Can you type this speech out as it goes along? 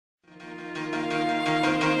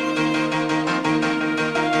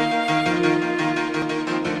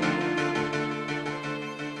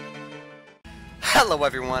Hello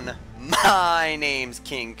everyone, my name's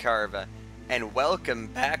King Carva, and welcome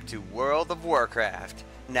back to World of Warcraft.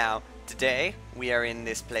 Now, today, we are in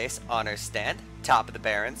this place, Honor Stand, top of the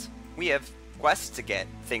Barrens. We have quests to get,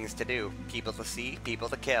 things to do, people to see, people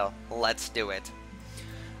to kill. Let's do it.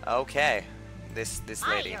 Okay, this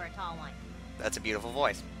lady. I hear a tall one. That's a beautiful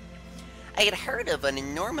voice. I had heard of an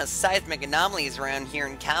enormous seismic anomalies around here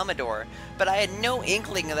in Calmador, but I had no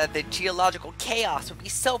inkling that the geological chaos would be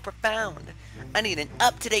so profound. I need an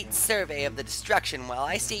up-to-date survey of the destruction while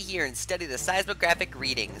I stay here and study the seismographic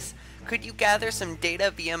readings. Could you gather some data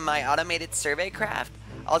via my automated survey craft?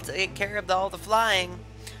 I'll take care of all the flying.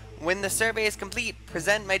 When the survey is complete,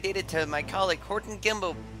 present my data to my colleague Horton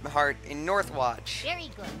Gimblehart in Northwatch. Very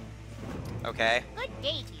good. Okay. Good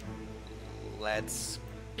day to you. Let's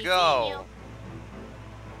Be go. seeing you.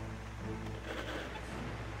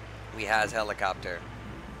 We has helicopter.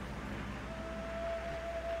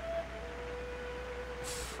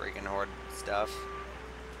 Freaking horde stuff.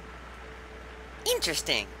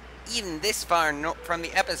 Interesting. Even this far from the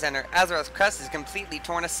epicenter, Azeroth's crust is completely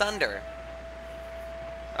torn asunder.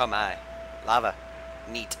 Oh my. Lava.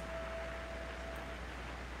 Neat.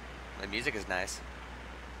 The music is nice.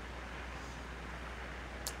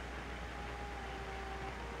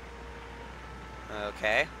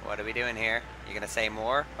 Okay, what are we doing here? You gonna say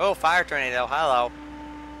more? Oh, fire tornado, hello.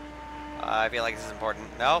 I feel like this is important.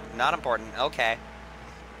 No, not important. Okay.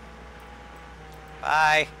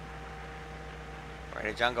 Bye. We're in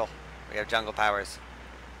a jungle. We have jungle powers.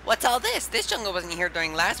 What's all this? This jungle wasn't here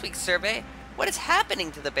during last week's survey. What is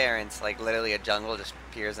happening to the Barrens? Like, literally a jungle just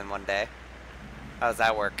appears in one day. How does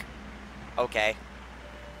that work? Okay.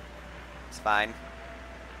 It's fine.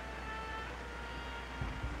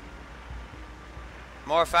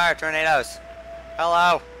 More fire tornadoes.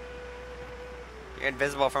 Hello. You're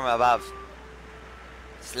invisible from above.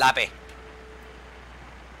 Sloppy.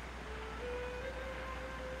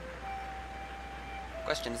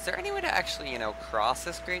 Question, is there any way to actually, cross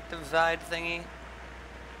this great divide thingy?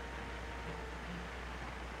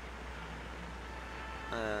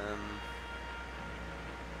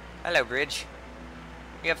 Hello, bridge.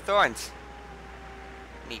 You have thorns.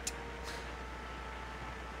 Neat.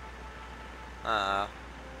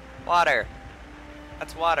 Water.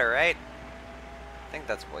 That's water, right? I think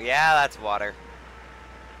that's, yeah, that's water.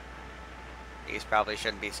 These probably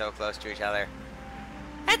shouldn't be so close to each other.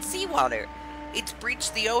 That's seawater. It's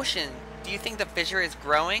breached the ocean. Do you think the fissure is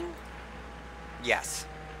growing? Yes.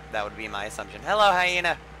 That would be my assumption. Hello,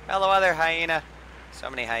 hyena. Hello, other hyena. So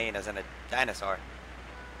many hyenas and a dinosaur.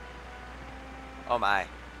 Oh my.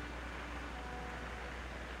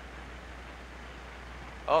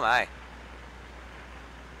 Oh my.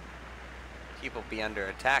 People be under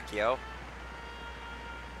attack, yo.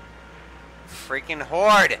 Freaking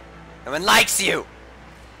horde! No one likes you!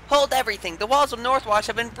 Hold everything! The walls of Northwatch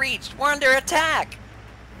have been breached! We're under attack!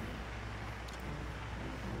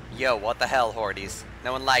 Yo, what the hell, hordes?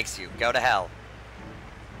 No one likes you. Go to hell.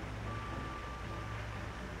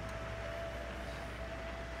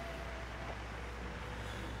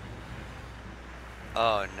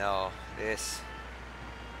 Oh no. This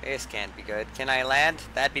can't be good. Can I land?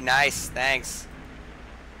 That'd be nice. Thanks.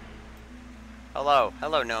 Hello.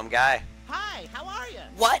 Hello, gnome guy. Hi, how are you?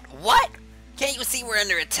 What? What? Can't you see we're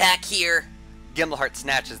under attack here? Gimblehart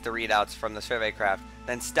snatches the readouts from the survey craft,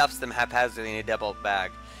 then stuffs them haphazardly in a double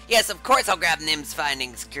bag. Yes, of course I'll grab Nim's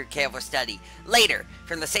findings for careful study. Later,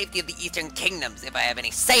 from the safety of the Eastern Kingdoms, if I have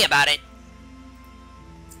any say about it.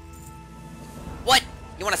 What?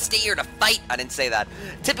 You want to stay here to fight? I didn't say that.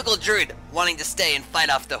 Typical druid, wanting to stay and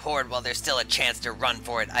fight off the horde while there's still a chance to run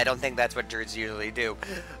for it. I don't think that's what druids usually do.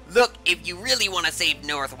 Look, if you really want to save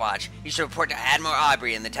Northwatch, you should report to Admiral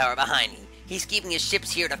Aubrey in the tower behind me. He's keeping his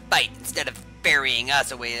ships here to fight instead of ferrying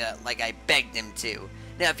us away like I begged him to.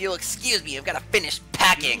 Now, if you'll excuse me, I've got to finish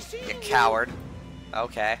packing, you coward.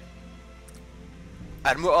 Okay.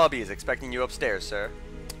 Admiral Aubrey is expecting you upstairs, sir.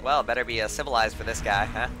 Well, better be civilized for this guy,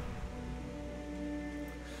 huh?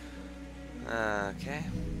 Okay.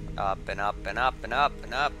 Up and up and up and up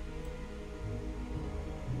and up.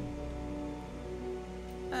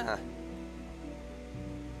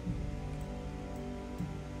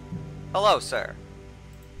 Hello, sir.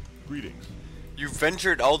 Greetings. You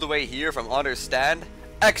ventured all the way here from Honor's Stand?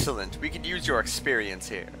 Excellent. We could use your experience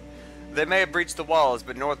here. They may have breached the walls,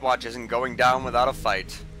 but Northwatch isn't going down without a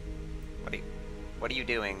fight. What are you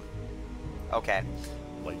doing? Okay.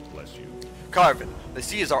 Light bless you. Carvin, the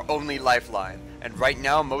sea is our only lifeline, and right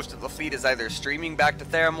now most of the fleet is either streaming back to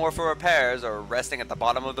Theramore for repairs or resting at the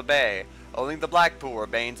bottom of the bay. Only the Blackpool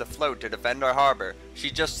remains afloat to defend our harbor.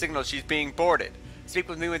 She just signaled she's being boarded. Speak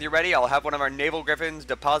with me when you're ready. I'll have one of our naval griffins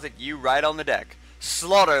deposit you right on the deck.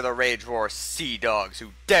 Slaughter the Rage War sea dogs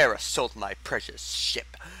who dare assault my precious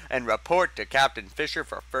ship, and report to Captain Fisher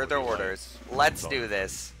for further orders. Let's do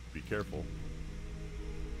this. Be careful.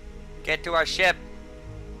 Get to our ship.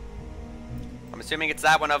 I'm assuming it's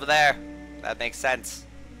that one over there. That makes sense,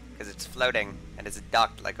 because it's floating and it's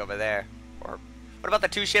docked like over there. Or what about the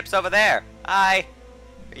two ships over there? Hi.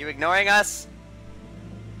 Are you ignoring us?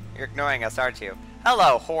 You're ignoring us, aren't you?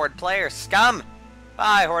 Hello, Horde player scum.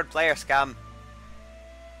 Bye, Horde player scum.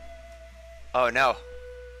 Oh no.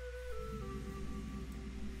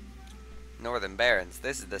 Northern Barrens.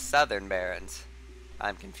 This is the Southern Barrens.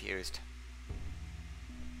 I'm confused.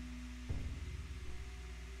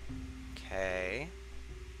 Okay.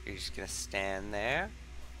 You're just gonna stand there.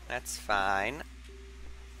 That's fine.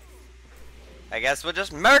 I guess we'll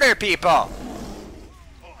just murder people!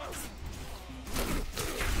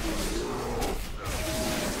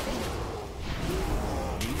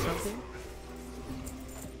 Need something?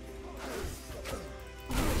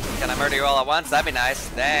 Can I murder you all at once? That'd be nice.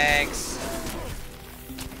 Thanks.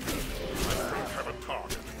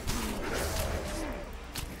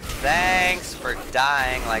 Thanks for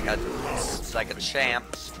dying like a champ.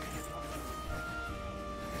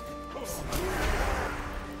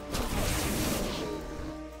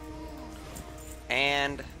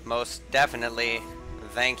 And most definitely,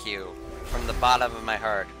 thank you from the bottom of my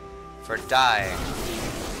heart for dying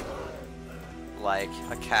like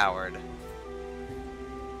a coward.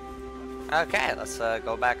 Okay, let's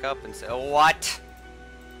go back up and say, what?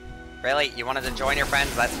 Really? You wanted to join your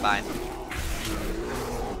friends? That's fine.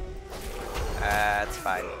 That's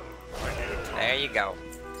fine. There you go.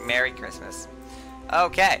 Merry Christmas.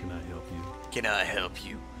 Okay. Can I help you? Can I help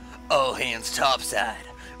you? All hands topside.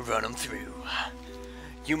 Run 'em through.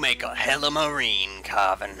 You make a hella marine,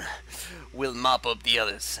 Carvin. We'll mop up the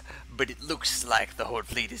others, but it looks like the Horde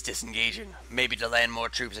fleet is disengaging. Maybe to land more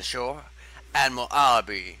troops ashore. Admiral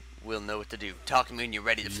Arby will know what to do. Talk to me when you're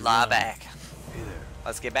ready to fly back. Hey there.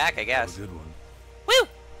 Let's get back, I guess. Have a good one. Woo!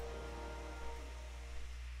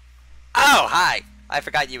 Oh, hi! I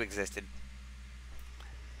forgot you existed.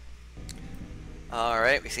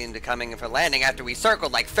 Alright, we seem to be coming in for landing after we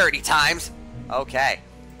circled like 30 times. Okay.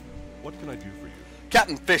 What can I do for you?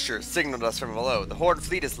 Captain Fisher signaled us from below. The Horde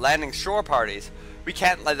fleet is landing shore parties. We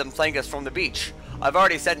can't let them flank us from the beach. I've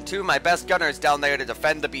already sent 2 of my best gunners down there to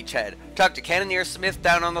defend the beachhead. Talk to Cannoneer Smith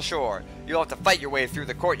down on the shore. You'll have to fight your way through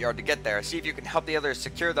the courtyard to get there. See if you can help the others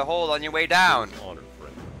secure the hold on your way down. Honor,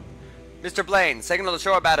 friend. Mr. Blaine, signal the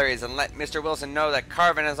shore batteries and let Mr. Wilson know that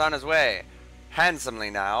Carvin is on his way. Handsomely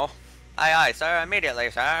now. Aye, aye, sir. Immediately,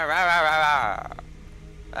 sir. Rah, rah, rah,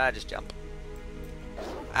 rah. Just jump.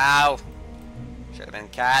 Ow. Should have been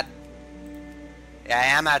cat. Yeah, I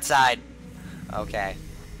am outside. Okay.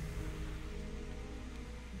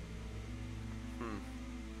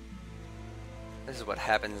 This is what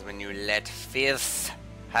happens when you let filth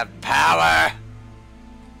have power.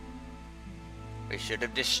 We should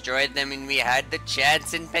have destroyed them when we had the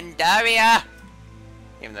chance in Pandaria.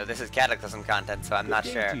 Even though this is Cataclysm content, so I'm not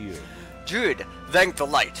sure. Dude, thank the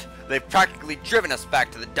light. They've practically driven us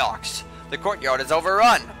back to the docks. The courtyard is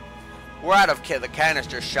overrun. We're out of the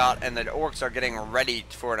canister shot, and the orcs are getting ready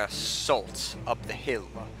for an assault up the hill.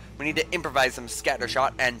 We need to improvise some scatter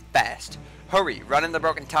shot and fast. Hurry, run in the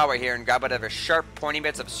broken tower here and grab whatever sharp, pointy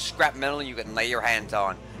bits of scrap metal you can lay your hands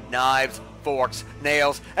on. Knives, forks,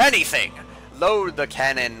 nails, anything! Load the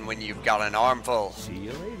cannon when you've got an armful. See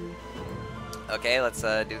you later. Okay, let's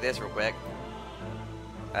do this real quick.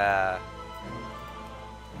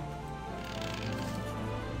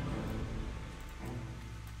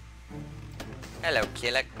 Hello,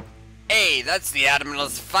 Killick. Hey, that's the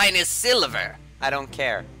Admiral's finest silver. I don't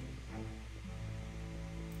care.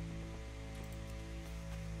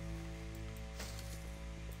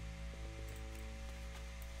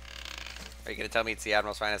 Are you gonna tell me it's the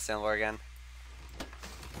Admiral's finest silver again?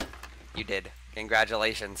 You did.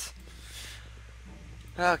 Congratulations.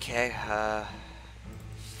 Okay,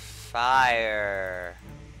 fire.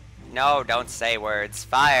 No, don't say words.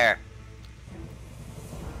 Fire.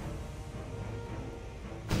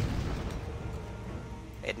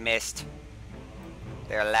 It missed.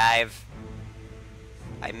 They're alive.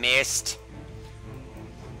 I missed.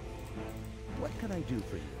 What can I do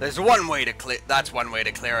for you? There's one way to clear. That's one way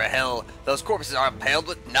to clear a hill. Those corpses are impaled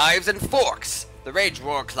with knives and forks. The Rage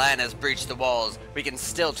War clan has breached the walls. We can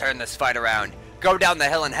still turn this fight around. Go down the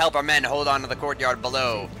hill and help our men hold on to the courtyard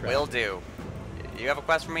below. Will do. You have a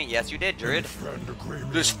quest for me? Yes, you did, Druid.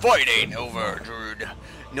 This fight ain't over, Druid.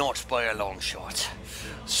 Not by a long shot.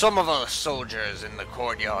 Some of our soldiers in the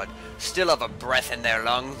courtyard still have a breath in their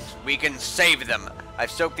lungs. We can save them.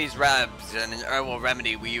 I've soaked these rabs in an herbal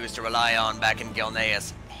remedy we used to rely on back in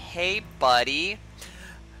Gilneas. Hey, buddy.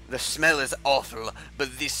 The smell is awful,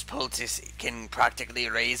 but this poultice can practically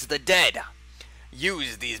raise the dead.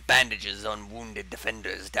 Use these bandages on wounded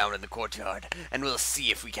defenders down in the courtyard, and we'll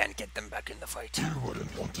see if we can't get them back in the fight. You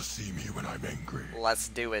wouldn't want to see me when I'm angry. Let's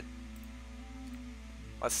do it.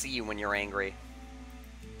 Let's see you when you're angry.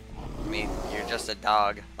 I mean, you're just a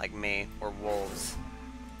dog, like me. We're wolves.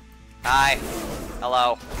 Hi.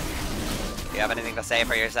 Hello. Do you have anything to say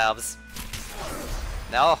for yourselves?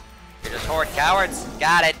 No? You're just horde cowards?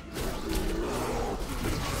 Got it.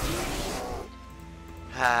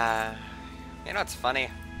 You know what's funny?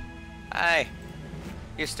 I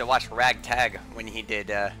used to watch Ragtag when he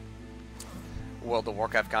did World of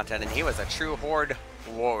Warcraft content, and he was a true horde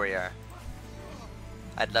warrior.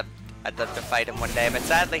 I'd love to fight him one day, but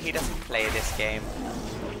sadly he doesn't play this game.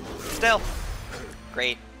 Still,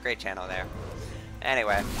 great channel there.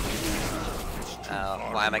 Anyway,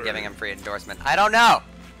 why am I giving him free endorsement? I don't know.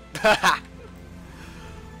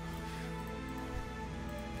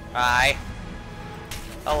 Hi.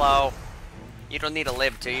 Hello. You don't need to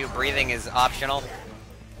live, do you? Breathing is optional.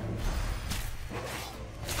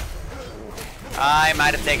 I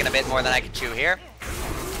might have taken a bit more than I could chew here.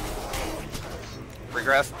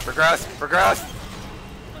 Regrowth, regrowth, regrowth!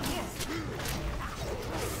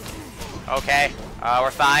 Okay,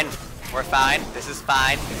 we're fine. We're fine. This is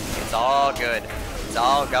fine. It's all good. It's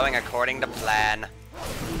all going according to plan.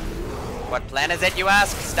 What plan is it, you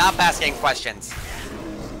ask? Stop asking questions.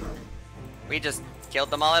 We just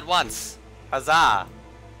killed them all at once. Huzzah!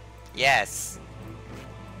 Yes.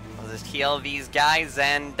 I'll just heal these guys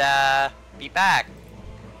and be back.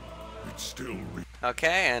 It's still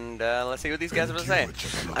Okay, and let's see what these guys have to say.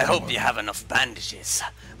 I hope you have enough bandages.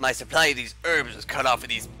 My supply of these herbs was cut off,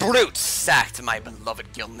 and these brutes sacked my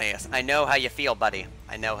beloved Gilneas. I know how you feel, buddy.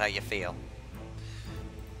 I know how you feel.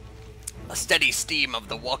 A steady stream of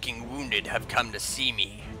the walking wounded have come to see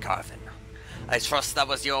me, Carva. I trust that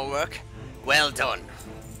was your work? Well done.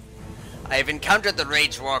 I have encountered the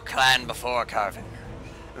Rage War clan before, Carva.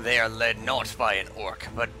 They are led not by an orc,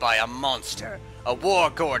 but by a monster. A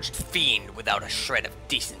war-gorged fiend without a shred of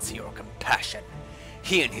decency or compassion.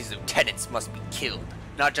 He and his lieutenants must be killed,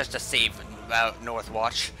 not just to save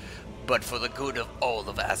Northwatch, but for the good of all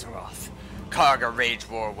of Azeroth. Carga Rage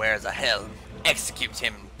War wears a helm. Execute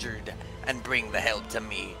him, Druid, and bring the help to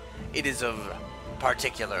me. It is of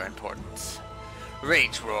particular importance.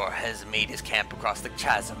 Rage Roar has made his camp across the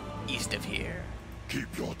chasm, east of here.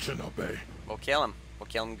 Keep your chin up, eh? We'll kill him. We'll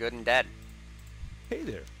kill him good and dead. Hey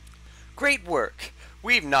there. Great work!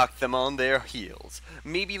 We've knocked them on their heels.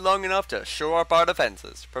 Maybe long enough to shore up our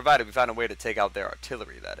defenses, provided we find a way to take out their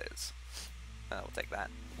artillery, that is. We'll take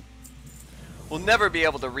that. We'll never be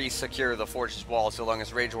able to re-secure the fortress wall so long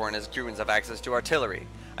as Rage War and his Druids have access to artillery.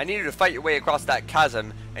 I need you to fight your way across that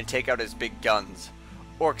chasm and take out his big guns.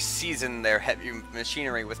 Orcs season their heavy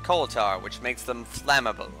machinery with coal tar, which makes them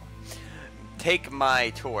flammable. Take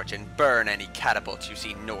my torch and burn any catapults you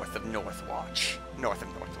see north of Northwatch.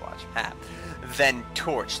 Ha. Then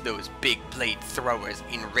torch those big blade throwers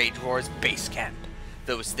in Rage War's base camp.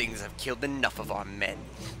 Those things have killed enough of our men.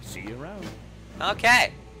 See you around.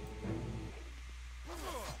 Okay.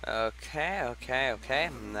 Okay.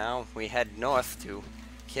 Now we head north to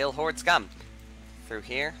kill Horde scum. Through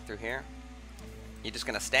here. You just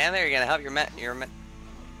gonna stand there? You're gonna help your men?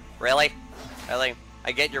 Really?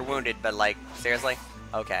 I get you're wounded, but like, seriously?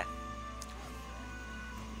 Okay.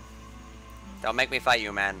 Don't make me fight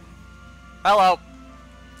you, man. Hello!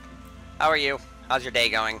 How are you? How's your day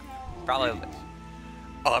going? Probably...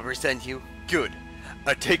 I'll resent you? Good.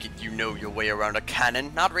 I take it you know your way around a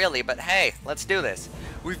cannon? Not really, but hey, let's do this.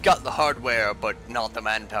 We've got the hardware, but not the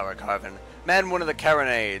manpower, Carva. Man one of the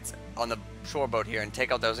carronades on the shore boat here and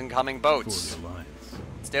take out those incoming boats. For the alliance.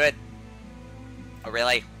 Let's do it. Oh,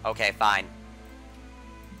 really? Okay, fine.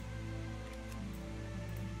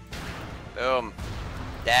 Boom.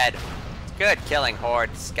 Dead. It's good killing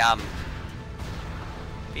Horde scum.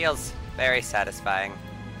 Feels very satisfying.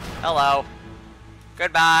 Hello.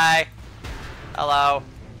 Goodbye. Hello.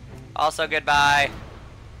 Also goodbye.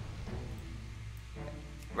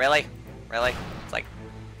 Really? It's like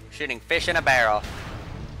shooting fish in a barrel.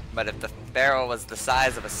 But if the barrel was the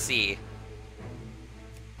size of a sea...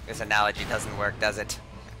 This analogy doesn't work, does it?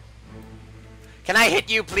 Can I hit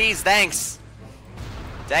you, please? Thanks.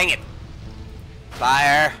 Dang it.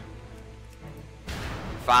 Fire.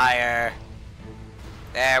 Fire.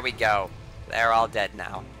 There we go. They're all dead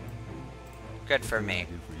now. Good for me.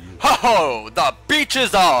 Ho-ho! The beach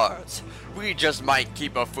is ours! We just might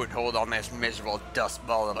keep a foothold on this miserable dust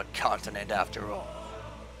ball of a continent after all.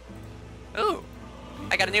 Ooh,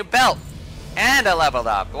 I got a new belt. And I leveled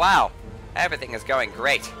up. Wow. Everything is going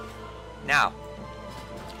great. Now,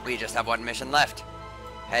 we just have one mission left.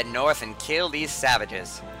 Head north and kill these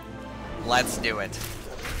savages. Let's do it.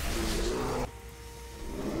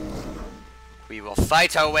 We will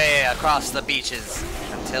fight our way across the beaches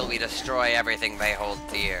until we destroy everything they hold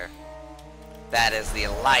dear. That is the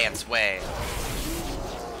Alliance way.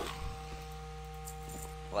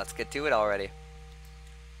 Let's get to it already.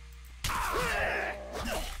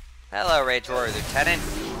 Hello, Rage Warrior Lieutenant.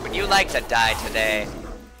 Would you like to die today?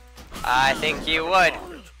 I think you would.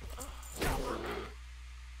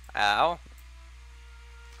 Ow.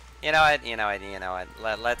 You know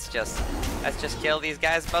what? Let's just kill these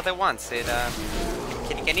guys both at once.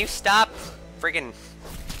 Can you stop? Friggin'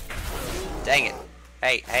 dang it.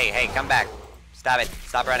 Hey, come back. Stop it.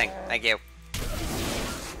 Stop running. Thank you.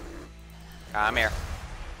 Come here.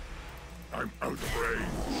 I'm out of range.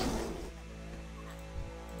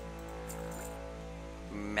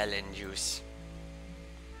 Melon juice.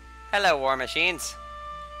 Hello, war machines.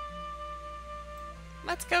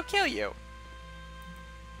 Let's go kill you.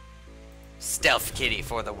 Stealth kitty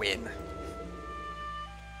for the win.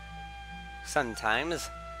 Sometimes,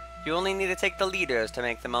 you only need to take the leaders to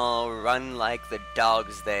make them all run like the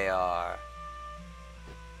dogs they are.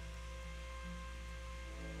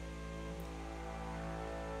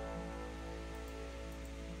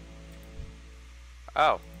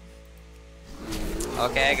 Oh.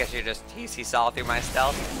 Okay, I guess you're just he saw through my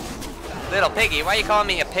stealth. Little piggy, why are you calling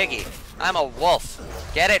me a piggy? I'm a wolf.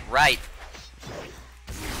 Get it right.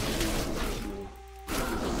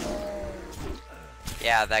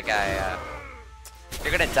 Yeah, that guy,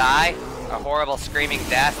 you're gonna die a horrible screaming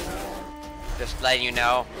death. Just letting you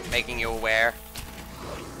know, making you aware.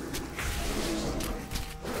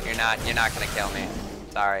 You're not gonna kill me.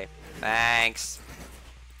 Sorry. Thanks.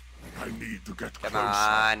 I need to get Come closer.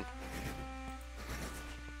 on.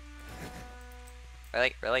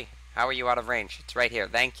 Really? How are you out of range? It's right here.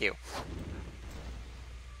 Thank you.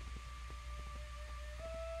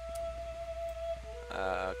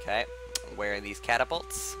 Okay. Where are these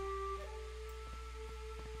catapults?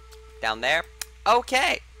 Down there?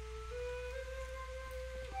 Okay!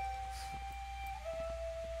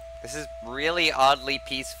 This is really oddly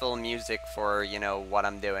peaceful music for, you know, what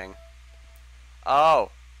I'm doing.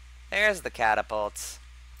 Oh! There's the catapults.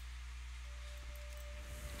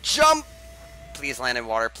 Jump! Please land in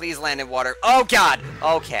water. Please land in water. Oh, God!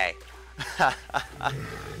 Okay.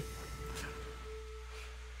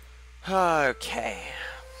 Okay.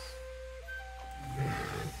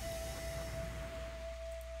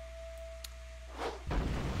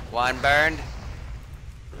 One burned.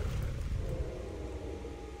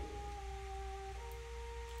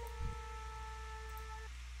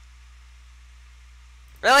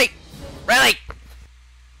 Really? Really?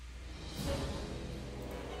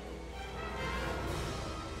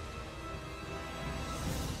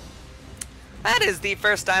 That is the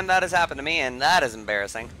first time that has happened to me, and that is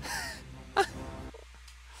embarrassing.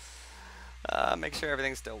 Make sure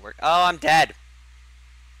everything still works. Oh, I'm dead.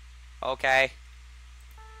 Okay.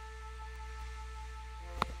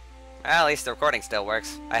 Well, at least the recording still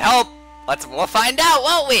works. I hope. We'll find out,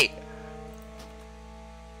 won't we?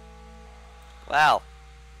 Well,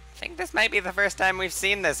 I think this might be the first time we've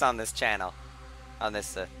seen this on this channel. On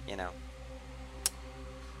this, you know.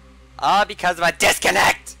 All because of a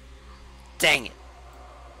disconnect! Dang it.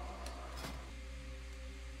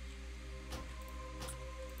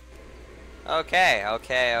 Okay.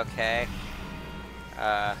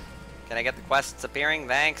 Can I get the quests appearing?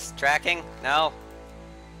 Thanks. Tracking? No.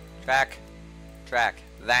 Track.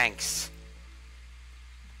 Thanks.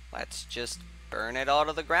 Let's just burn it all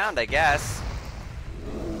to the ground, I guess.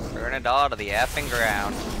 Burn it all to the effing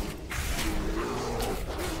ground.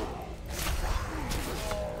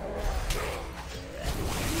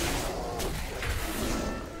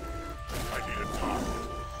 I need a target.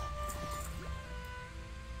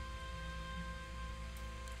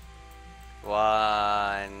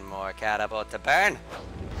 One more catapult to burn.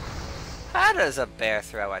 How does a bear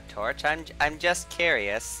throw a torch? I'm just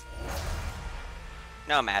curious.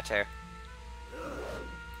 No matter.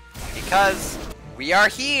 Because we are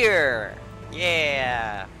here!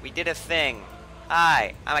 Yeah! We did a thing.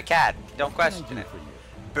 Hi, I'm a cat. Don't question it.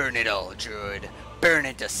 Burn it all, Druid. Burn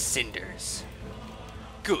it to cinders.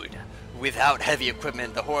 Good. Without heavy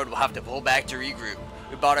equipment, the horde will have to pull back to regroup.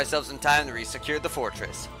 We bought ourselves some time to resecure the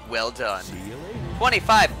fortress. Well done. See you later.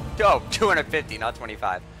 25. Oh, 250, not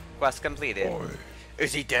 25. Quest completed. Oi.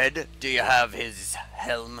 Is he dead? Do you have his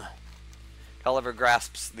helm? Gulliver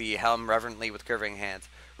grasps the helm reverently with quivering hands.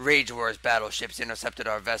 Rage War's battleships intercepted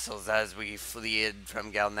our vessels as we fled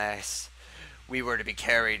from Galnes. We were to be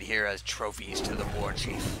carried here as trophies to the war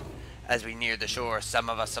chief. As we neared the shore, some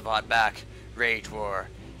of us fought back. Rage War,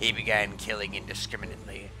 he began killing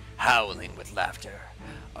indiscriminately, howling with laughter.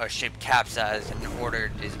 Our ship capsized and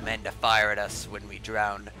ordered his men to fire at us when we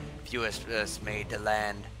drowned. Few of us made to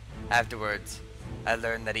land. Afterwards, I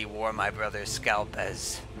learned that he wore my brother's scalp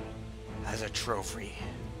as a trophy.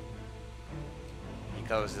 He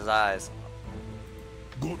closed his eyes.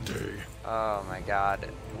 Good day. Oh my god.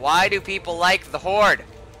 Why do people like the Horde?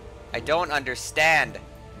 I don't understand.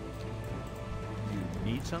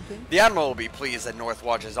 You need something? The Admiral will be pleased that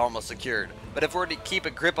Northwatch is almost secured, but if we're to keep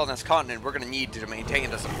a grip on this continent, we're going to need to maintain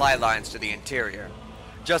the supply lines to the interior.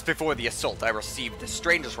 Just before the assault, I received the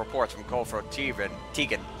strangest reports from Colfro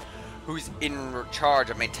Tegan, who's in charge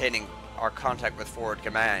of maintaining our contact with Forward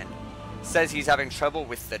Command. Says he's having trouble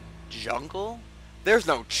with the jungle? There's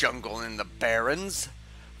no jungle in the Barrens.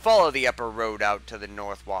 Follow the upper road out to the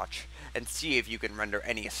Northwatch and see if you can render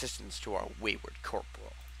any assistance to our wayward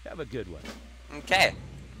corporal. Have a good one. Okay.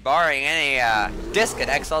 Barring any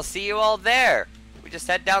disconnects, I'll see you all there. We just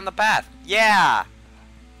head down the path. Yeah!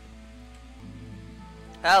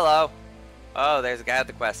 Hello. Oh, there's a guy with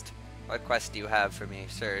the quest. What quest do you have for me,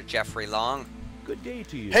 Sir Jeffrey Long? Good day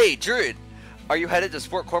to you. Hey, Druid! Are you headed to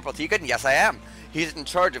support Corporal Tegan? Yes, I am. He's in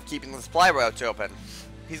charge of keeping the supply routes open.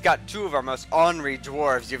 He's got two of our most ornery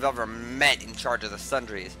dwarves you've ever met in charge of the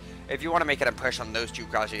sundries. If you want to make an impression on those two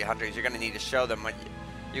crotchety hunters, you're going to need to show them what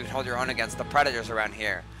you can hold your own against the predators around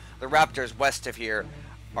here. The raptors west of here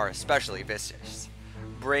are especially vicious.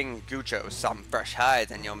 Bring Gucho some fresh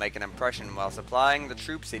hides and you'll make an impression while supplying the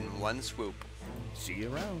troops in one swoop. See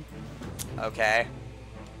you around. Okay.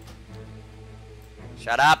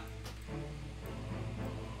 Shut up.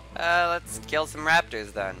 Let's kill some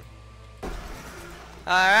raptors then.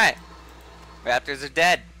 Alright. Raptors are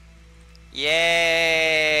dead.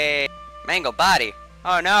 Yay! Mangled body.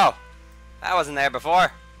 Oh no! That wasn't there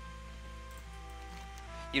before.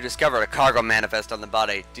 You discovered a cargo manifest on the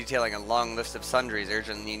body, detailing a long list of sundries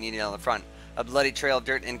urgently needed on the front. A bloody trail of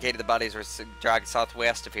dirt indicated the bodies were dragged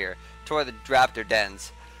southwest of here, toward the raptor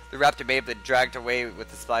dens. The raptor may have been dragged away with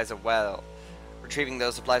the supplies of well. Retrieving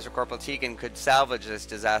those supplies for Corporal Tegan could salvage this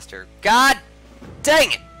disaster. God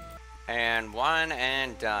dang it! And one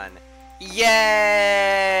and done. Yay!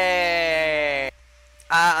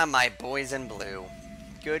 Ah, my boys in blue.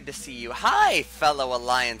 Good to see you. Hi, fellow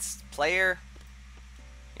Alliance player.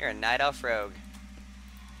 You're a Night Elf Rogue.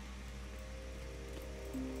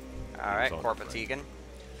 Alright, Corporal Tegan.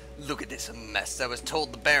 Look at this mess. I was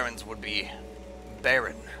told the Barrens would be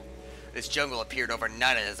barren. This jungle appeared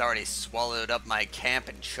overnight and has already swallowed up my camp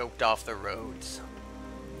and choked off the roads.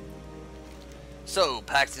 So,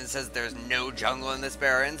 Paxton says there's no jungle in this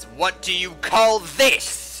Barrens. What do you call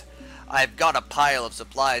this? I've got a pile of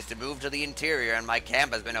supplies to move to the interior and my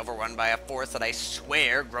camp has been overrun by a force that I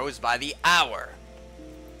swear grows by the hour.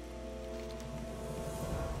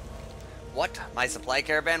 What? My supply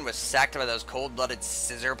caravan was sacked by those cold-blooded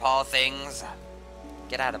scissor paw things?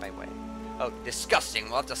 Get out of my way. Oh, disgusting.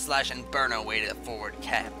 We'll have to slash and burn our way to the forward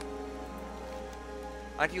camp.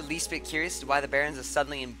 Aren't you least bit curious to why the Barrens is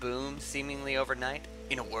suddenly in boom, seemingly overnight?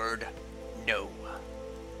 In a word, no.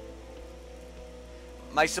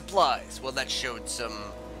 My supplies. Well, that showed some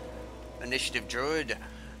initiative, Druid.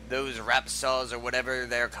 Those rapsaws, or whatever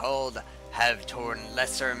they're called, have torn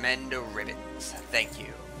lesser men to ribbons. Thank you.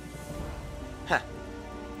 Huh.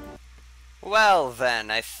 Well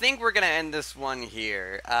then, I think we're gonna end this one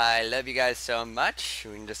here. I love you guys so much.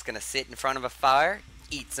 We're just gonna sit in front of a fire,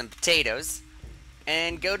 eat some potatoes,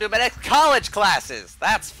 and go to my next college classes.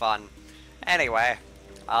 That's fun. Anyway,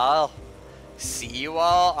 I'll see you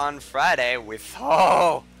all on Friday with,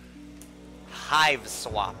 Hive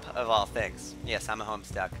Swap of all things. Yes, I'm a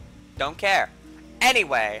Homestuck. Don't care.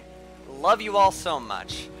 Anyway, love you all so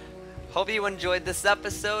much. Hope you enjoyed this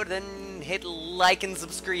episode, and hit like and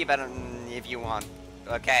subscribe if you want.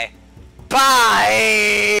 Okay.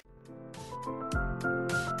 Bye!